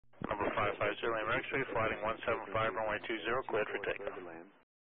550 Lima X-ray, flighting 175, runway 20, cleared for takeoff.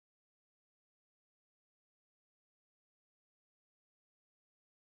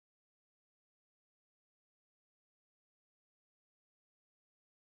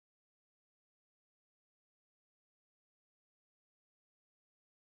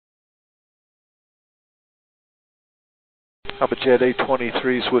 HopAJet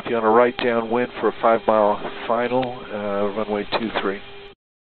A23 is with you on a right downwind for a 5-mile final, runway 23.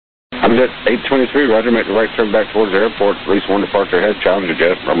 HopAJet A23, roger, make the right turn back towards the airport, at least one departure ahead, Challenger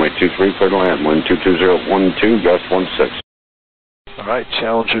jet, runway 23, clear to land, wind 22012, gust 16. All right,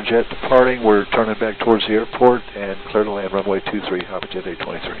 Challenger jet departing, we're turning back towards the airport and clear to land, runway 23, HopAJet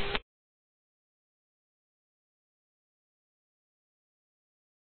A23.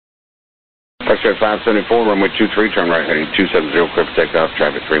 X-ray 574, runway 23, turn right heading 270, clear for takeoff,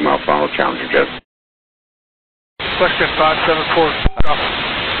 traffic 3-mile final, Challenger jet. Question 574.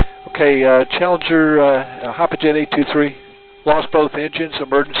 Okay, Challenger, HopAJet A23, lost both engines,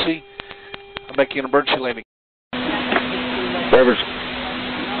 emergency. I'm making an emergency landing. Drivers,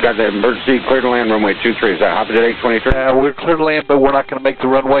 got the emergency, clear to land, runway 23. Is that HopAJet A23? We're clear to land, but we're not going to make the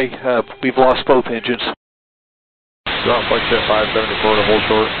runway. We've lost both engines. Drop X-ray 574 to hold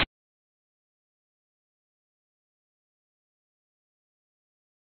short.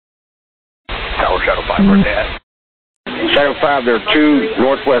 Tower Shadow 5, where's that? Shadow 5, there are 2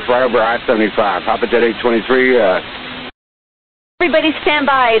 northwest right over I-75. HopAJet A23. Everybody stand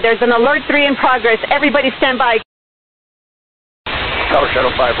by. There's an alert 3 in progress. Everybody stand by. Tower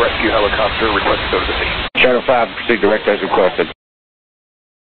Shadow 5, rescue helicopter, request to go to the scene. Shadow 5, proceed direct as requested.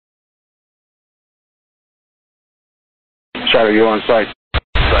 Shadow, you on site?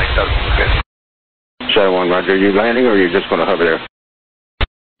 Site, okay. Shadow 1, roger. Are you landing or are you just going to hover there?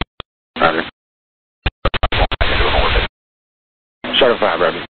 Roger. Shadow 5,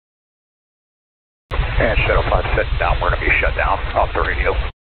 roger. And Shadow 5 setting down. We're going to be shut down off the radio.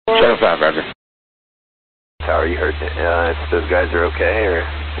 Shadow 5, roger. Tower, you heard if those guys are okay or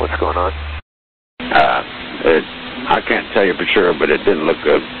what's going on? I can't tell you for sure, but it didn't look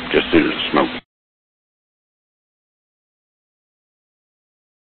good just due to the smoke.